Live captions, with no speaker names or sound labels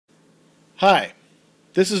Hi,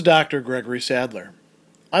 this is Dr. Gregory Sadler.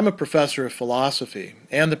 I'm a professor of philosophy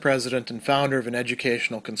and the president and founder of an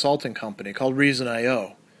educational consulting company called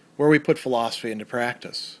Reason.io, where we put philosophy into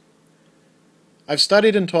practice. I've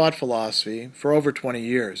studied and taught philosophy for over 20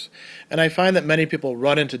 years, and I find that many people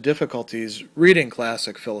run into difficulties reading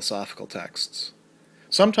classic philosophical texts.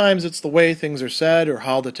 Sometimes it's the way things are said or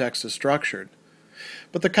how the text is structured.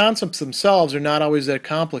 But the concepts themselves are not always that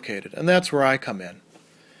complicated, and that's where I come in.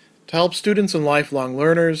 To help students and lifelong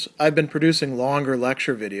learners, I've been producing longer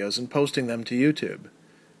lecture videos and posting them to YouTube.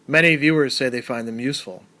 Many viewers say they find them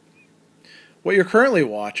useful. What you're currently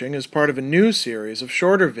watching is part of a new series of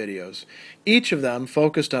shorter videos, each of them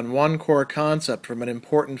focused on one core concept from an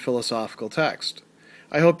important philosophical text.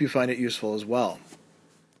 I hope you find it useful as well.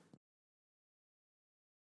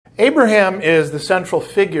 Abraham is the central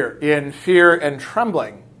figure in Fear and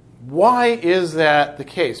Trembling. Why is that the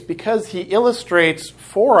case? Because he illustrates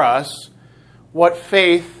for us what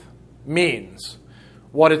faith means,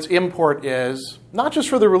 what its import is, not just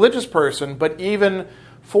for the religious person, but even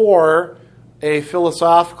for a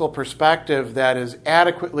philosophical perspective that is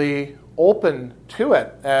adequately open to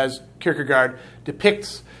it, as Kierkegaard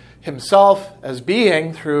depicts himself as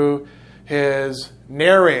being through his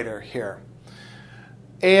narrator here.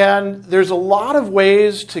 And there's a lot of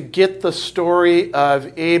ways to get the story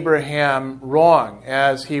of Abraham wrong,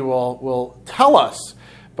 as he will tell us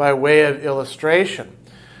by way of illustration.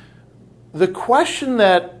 The question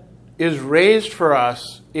that is raised for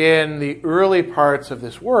us in the early parts of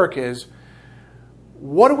this work is,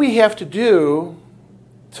 what do we have to do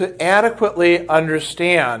to adequately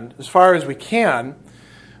understand, as far as we can,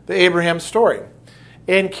 the Abraham story?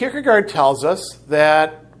 And Kierkegaard tells us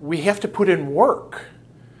that we have to put in work.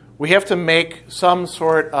 We have to make some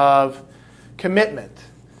sort of commitment.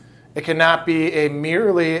 It cannot be a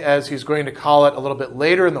merely, as he's going to call it a little bit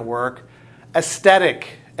later in the work,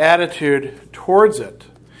 aesthetic attitude towards it.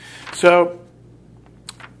 So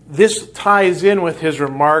this ties in with his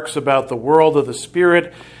remarks about the world of the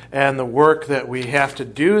Spirit and the work that we have to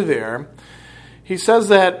do there. He says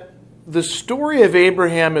that the story of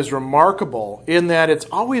Abraham is remarkable in that it's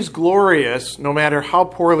always glorious, no matter how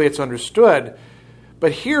poorly it's understood.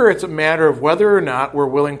 But here it's a matter of whether or not we're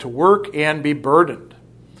willing to work and be burdened.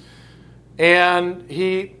 And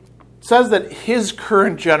he says that his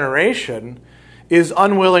current generation is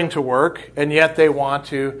unwilling to work, and yet they want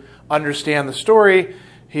to understand the story.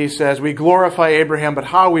 He says, we glorify Abraham, but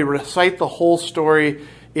how? We recite the whole story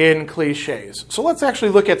in cliches. So let's actually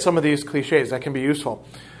look at some of these cliches. That can be useful.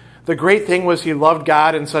 The great thing was he loved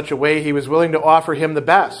God in such a way he was willing to offer him the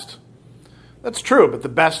best. That's true, but the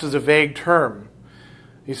best is a vague term.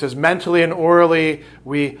 He says, mentally and orally,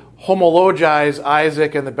 we homologize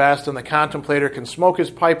Isaac and the best, and the contemplator can smoke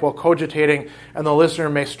his pipe while cogitating, and the listener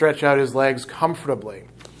may stretch out his legs comfortably.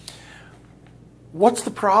 What's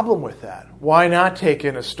the problem with that? Why not take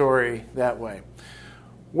in a story that way?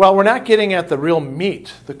 Well, we're not getting at the real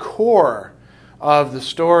meat, the core of the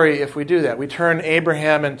story if we do that. We turn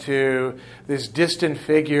Abraham into this distant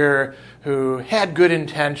figure who had good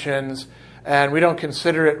intentions, and we don't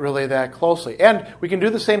consider it really that closely. And we can do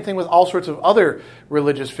the same thing with all sorts of other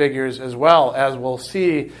religious figures as well, as we'll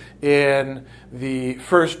see in the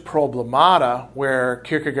first Problemata, where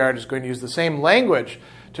Kierkegaard is going to use the same language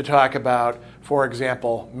to talk about, for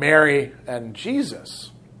example, Mary and Jesus.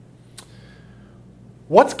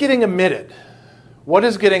 What's getting omitted? What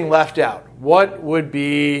is getting left out? What would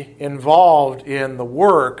be involved in the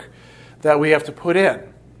work that we have to put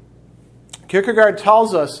in? Kierkegaard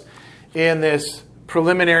tells us in this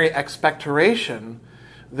preliminary expectoration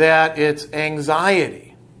that it's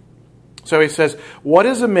anxiety. So he says, what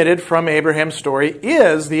is omitted from Abraham's story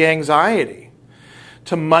is the anxiety.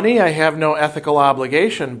 To money I have no ethical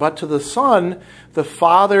obligation, but to the Son, the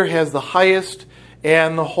Father has the highest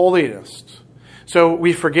and the holiest. So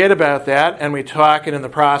we forget about that, and we talk, and in the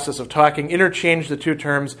process of talking, interchange the two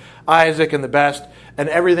terms, Isaac and the best, and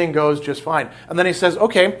everything goes just fine. And then he says,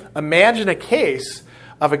 okay, imagine a case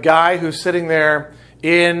of a guy who's sitting there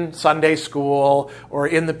in Sunday school or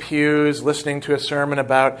in the pews listening to a sermon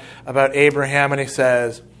about Abraham, and he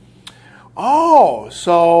says, oh,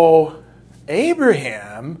 so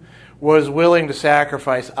Abraham was willing to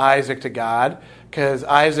sacrifice Isaac to God because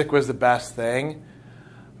Isaac was the best thing.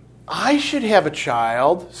 I should have a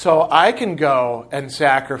child so I can go and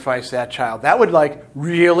sacrifice that child. That would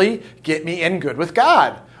really get me in good with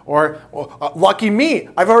God. Or lucky me,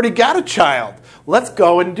 I've already got a child. Let's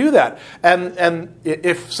go and do that. And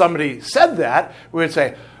if somebody said that, we would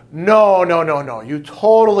say, No, no, no, no. You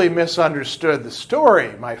totally misunderstood the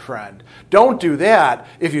story, my friend. Don't do that.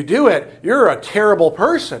 If you do it, you're a terrible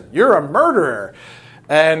person. You're a murderer.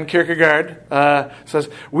 And Kierkegaard says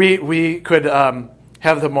we could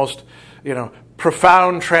have the most,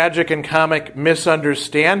 profound, tragic, and comic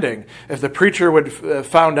misunderstanding. If the preacher would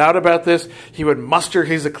found out about this, he would muster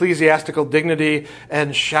his ecclesiastical dignity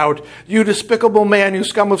and shout, "You despicable man, you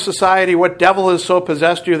scum of society, what devil has so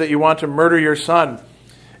possessed you that you want to murder your son?"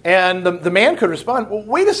 And the man could respond, "Well,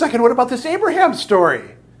 wait a second, what about this Abraham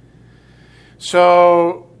story?"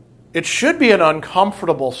 So it should be an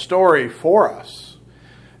uncomfortable story for us.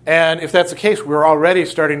 And if that's the case, we're already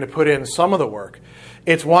starting to put in some of the work.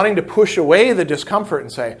 It's wanting to push away the discomfort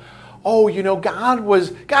and say, oh,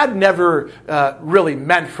 God never really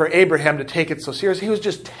meant for Abraham to take it so seriously. He was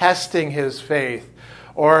just testing his faith.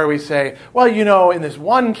 Or we say, well, in this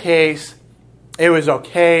one case, it was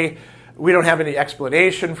okay. We don't have any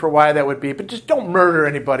explanation for why that would be, but just don't murder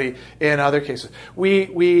anybody in other cases.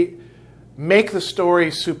 We make the story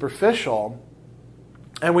superficial,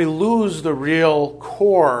 and we lose the real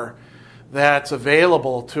core that's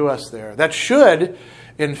available to us there. That should,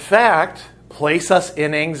 in fact, place us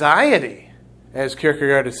in anxiety, as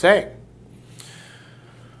Kierkegaard is saying.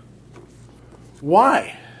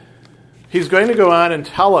 Why? He's going to go on and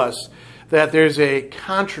tell us that there's a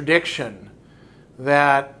contradiction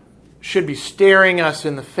that should be staring us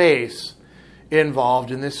in the face involved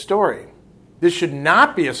in this story. This should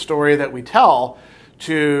not be a story that we tell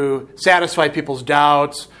to satisfy people's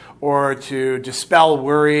doubts or to dispel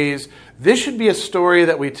worries. This should be a story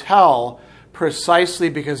that we tell precisely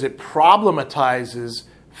because it problematizes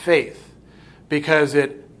faith, because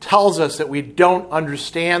it tells us that we don't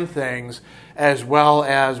understand things as well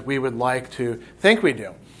as we would like to think we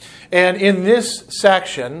do. And in this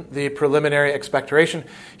section, the preliminary expectoration,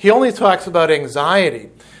 he only talks about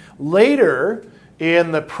anxiety. Later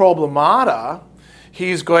in the problemata,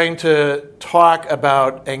 he's going to talk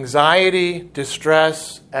about anxiety,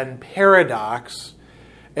 distress, and paradox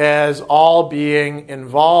as all being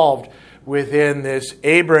involved within this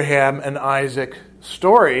Abraham and Isaac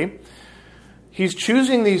story. He's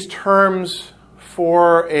choosing these terms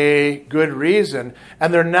for a good reason,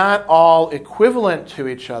 and they're not all equivalent to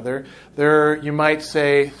each other. They're, you might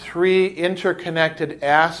say, three interconnected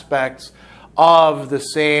aspects of the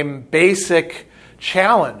same basic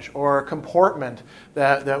challenge or comportment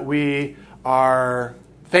that we are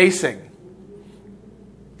facing.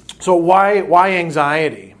 So why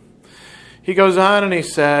anxiety? He goes on and he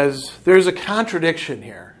says, there's a contradiction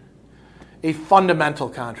here, a fundamental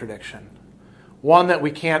contradiction, one that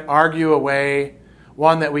we can't argue away,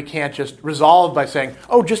 one that we can't just resolve by saying,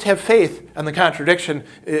 oh, just have faith and the contradiction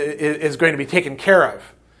is going to be taken care of.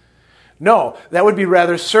 No, that would be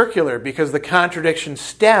rather circular because the contradiction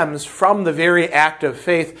stems from the very act of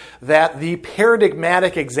faith that the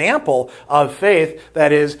paradigmatic example of faith,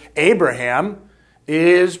 that is Abraham,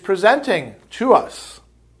 is presenting to us.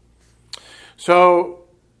 So,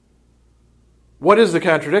 what is the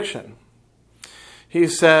contradiction? He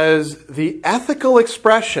says the ethical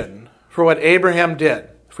expression for what Abraham did,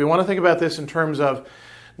 if we want to think about this in terms of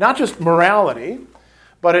not just morality,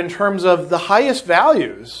 but in terms of the highest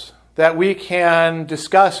values that we can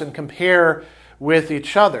discuss and compare with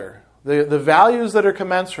each other, the values that are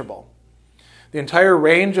commensurable, the entire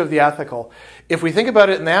range of the ethical. If we think about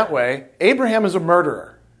it in that way, Abraham is a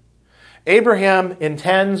murderer. Abraham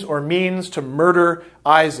intends or means to murder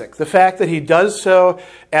Isaac. The fact that he does so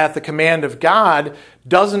at the command of God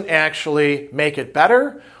doesn't actually make it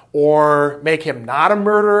better or make him not a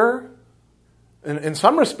murderer. In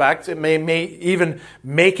some respects, it may even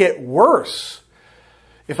make it worse.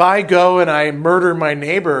 If I go and I murder my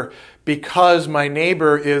neighbor because my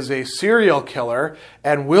neighbor is a serial killer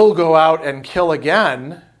and will go out and kill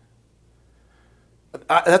again,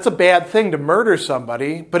 that's a bad thing to murder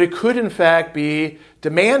somebody, but it could in fact be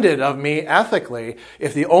demanded of me ethically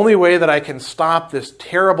if the only way that I can stop this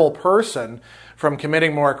terrible person from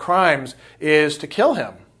committing more crimes is to kill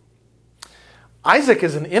him. Isaac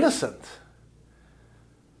is an innocent.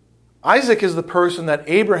 Isaac is the person that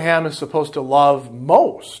Abraham is supposed to love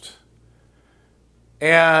most.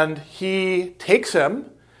 And he takes him,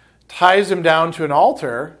 ties him down to an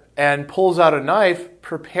altar, and pulls out a knife,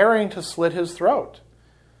 preparing to slit his throat.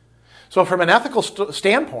 So from an ethical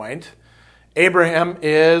standpoint, Abraham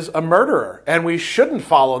is a murderer, and we shouldn't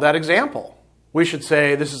follow that example. We should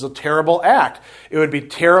say this is a terrible act. It would be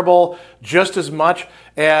terrible just as much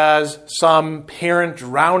as some parent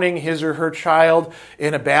drowning his or her child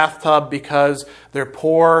in a bathtub because they're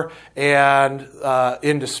poor and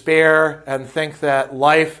in despair and think that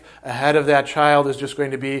life ahead of that child is just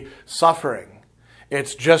going to be suffering.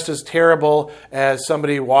 It's just as terrible as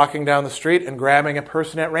somebody walking down the street and grabbing a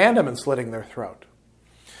person at random and slitting their throat.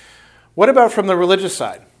 What about from the religious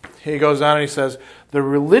side? He goes on and he says, the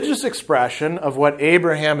religious expression of what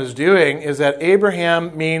Abraham is doing is that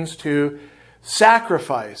Abraham means to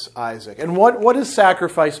sacrifice Isaac. And what does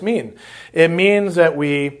sacrifice mean? It means that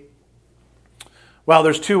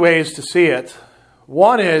there's two ways to see it.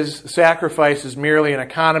 One is sacrifice is merely an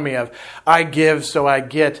economy of I give so I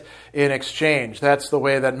get in exchange. That's the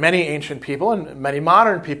way that many ancient people and many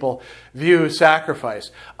modern people view sacrifice.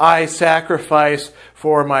 I sacrifice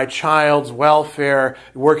for my child's welfare,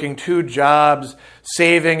 working 2 jobs,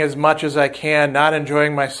 saving as much as I can, not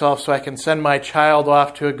enjoying myself so I can send my child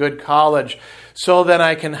off to a good college, so then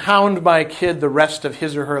I can hound my kid the rest of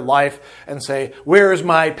his or her life and say, where's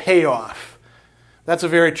my payoff? That's a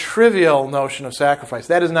very trivial notion of sacrifice.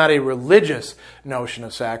 That is not a religious notion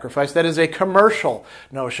of sacrifice. That is a commercial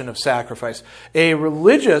notion of sacrifice. A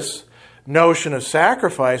religious notion of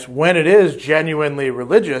sacrifice, when it is genuinely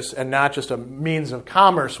religious and not just a means of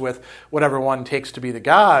commerce with whatever one takes to be the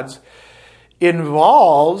gods,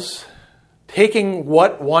 involves taking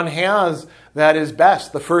what one has that is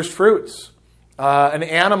best, the first fruits, an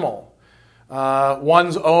animal,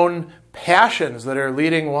 one's own passions that are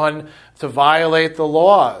leading one to violate the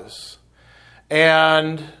laws,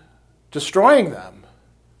 and destroying them,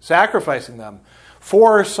 sacrificing them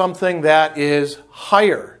for something that is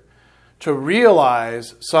higher, to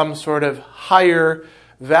realize some sort of higher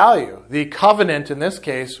value. The covenant, in this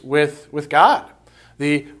case, with God,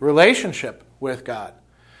 the relationship with God.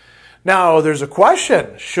 Now, there's a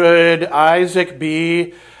question. Should Isaac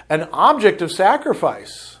be an object of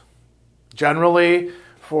sacrifice? Generally,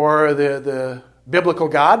 for the biblical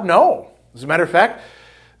God, no. As a matter of fact,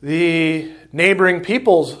 the neighboring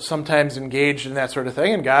peoples sometimes engaged in that sort of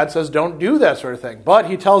thing, and God says don't do that sort of thing. But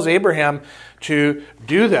he tells Abraham to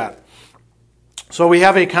do that. So we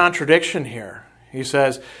have a contradiction here. He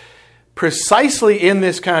says, precisely in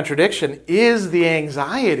this contradiction is the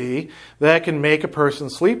anxiety that can make a person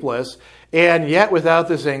sleepless, and yet without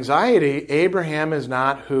this anxiety, Abraham is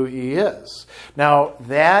not who he is. Now,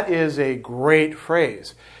 that is a great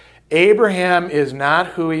phrase. Abraham is not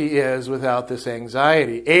who he is without this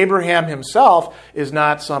anxiety. Abraham himself is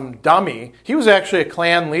not some dummy. He was actually a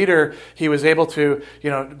clan leader. He was able to,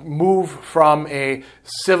 move from a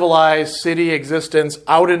civilized city existence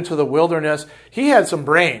out into the wilderness. He had some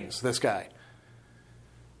brains, this guy.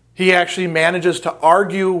 He actually manages to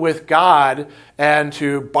argue with God and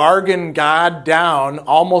to bargain God down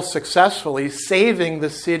almost successfully, saving the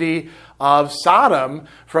city of Sodom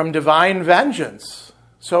from divine vengeance.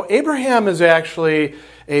 So Abraham is actually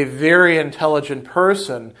a very intelligent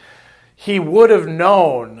person. He would have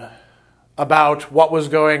known about what was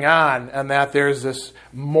going on and that there's this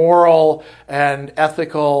moral and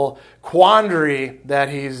ethical quandary that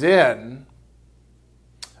he's in,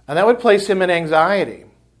 and that would place him in anxiety.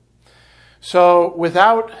 So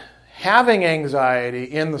without having anxiety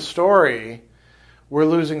in the story, we're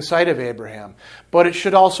losing sight of Abraham. But it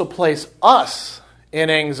should also place us in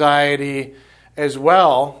anxiety as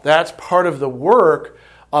well. That's part of the work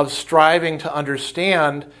of striving to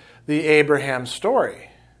understand the Abraham story.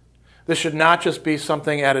 This should not just be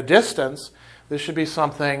something at a distance. This should be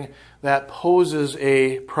something that poses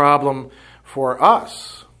a problem for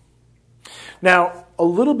us. Now, a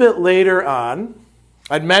little bit later on,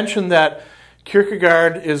 I'd mentioned that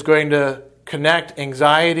Kierkegaard is going to connect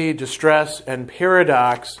anxiety, distress, and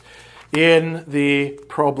paradox in the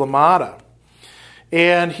Problemata.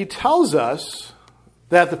 And he tells us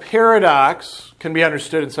that the paradox can be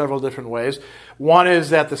understood in several different ways. One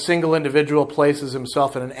is that the single individual places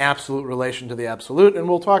himself in an absolute relation to the absolute, and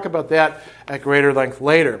we'll talk about that at greater length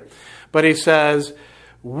later. But he says,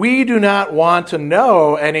 we do not want to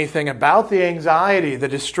know anything about the anxiety, the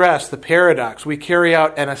distress, the paradox. We carry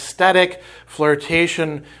out an aesthetic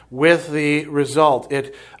flirtation with the result.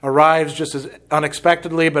 It arrives just as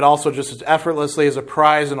unexpectedly, but also just as effortlessly as a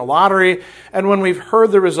prize in a lottery. And when we've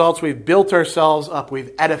heard the results, we've built ourselves up,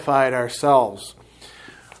 we've edified ourselves.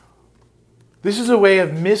 This is a way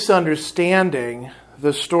of misunderstanding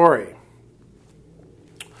the story.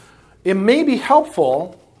 It may be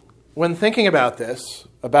helpful when thinking about this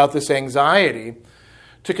anxiety,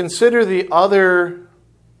 to consider the other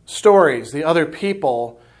stories, the other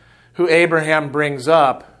people who Abraham brings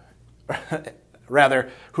up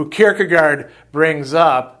rather, who Kierkegaard brings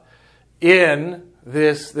up in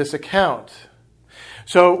this account.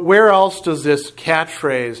 So where else does this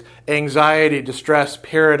catchphrase, anxiety, distress,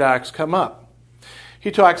 paradox, come up?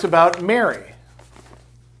 He talks about Mary,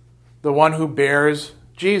 the one who bears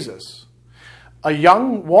Jesus. A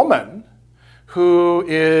young woman who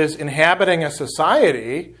is inhabiting a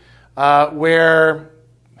society where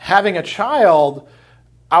having a child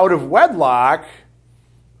out of wedlock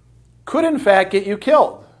could in fact get you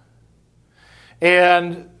killed.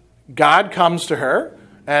 And God comes to her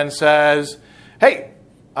and says, hey,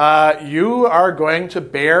 you are going to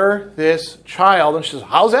bear this child. And she says,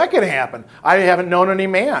 how's that going to happen? I haven't known any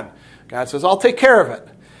man. God says, I'll take care of it.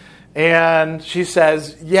 And she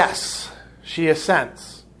says, yes. She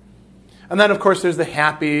assents. And then, of course, there's the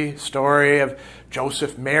happy story of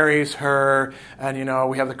Joseph marries her, and,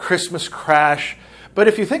 we have the Christmas crash. But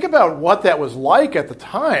if you think about what that was like at the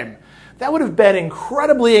time, that would have been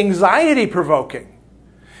incredibly anxiety-provoking.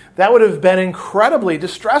 That would have been incredibly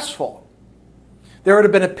distressful. There would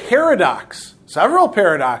have been a paradox, several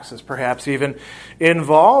paradoxes perhaps even,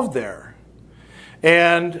 involved there.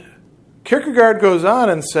 And Kierkegaard goes on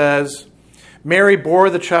and says, Mary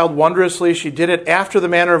bore the child wondrously. She did it after the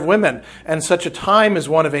manner of women, and such a time is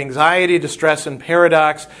one of anxiety, distress, and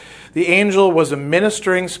paradox. The angel was a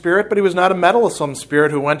ministering spirit, but he was not a meddlesome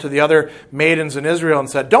spirit who went to the other maidens in Israel and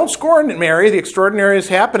said, don't scorn Mary, the extraordinary is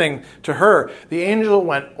happening to her. The angel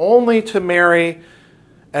went only to Mary,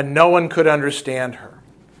 and no one could understand her.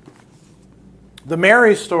 The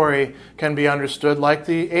Mary story can be understood like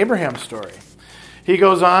the Abraham story. He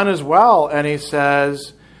goes on as well, and he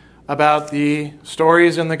says about the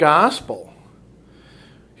stories in the gospel.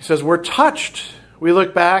 He says, we're touched. We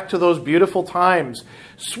look back to those beautiful times.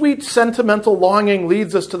 Sweet sentimental longing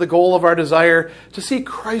leads us to the goal of our desire to see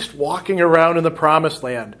Christ walking around in the promised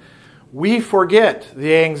land. We forget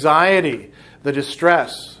the anxiety, the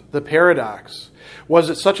distress, the paradox. Was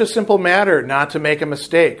it such a simple matter not to make a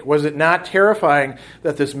mistake? Was it not terrifying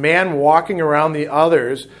that this man walking around the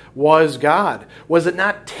others was God? Was it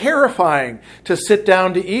not terrifying to sit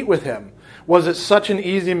down to eat with him? Was it such an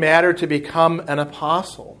easy matter to become an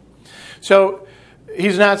apostle? So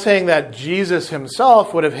he's not saying that Jesus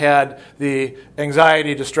himself would have had the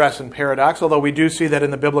anxiety, distress, and paradox, although we do see that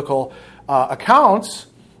in the biblical accounts,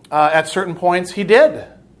 at certain points he did,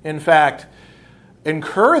 in fact,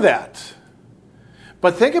 incur that.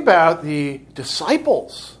 But think about the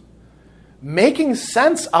disciples making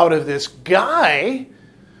sense out of this guy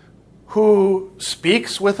who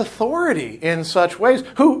speaks with authority in such ways,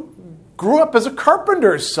 who grew up as a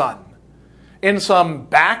carpenter's son in some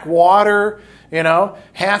backwater,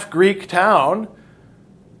 half-Greek town.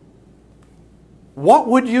 What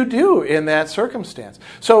would you do in that circumstance?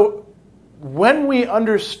 So when we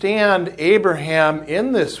understand Abraham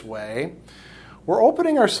in this way, we're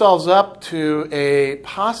opening ourselves up to a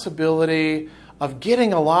possibility of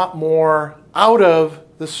getting a lot more out of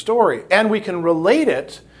the story. And we can relate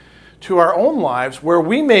it to our own lives where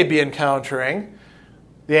we may be encountering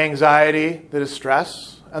the anxiety, the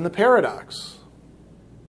distress, and the paradox.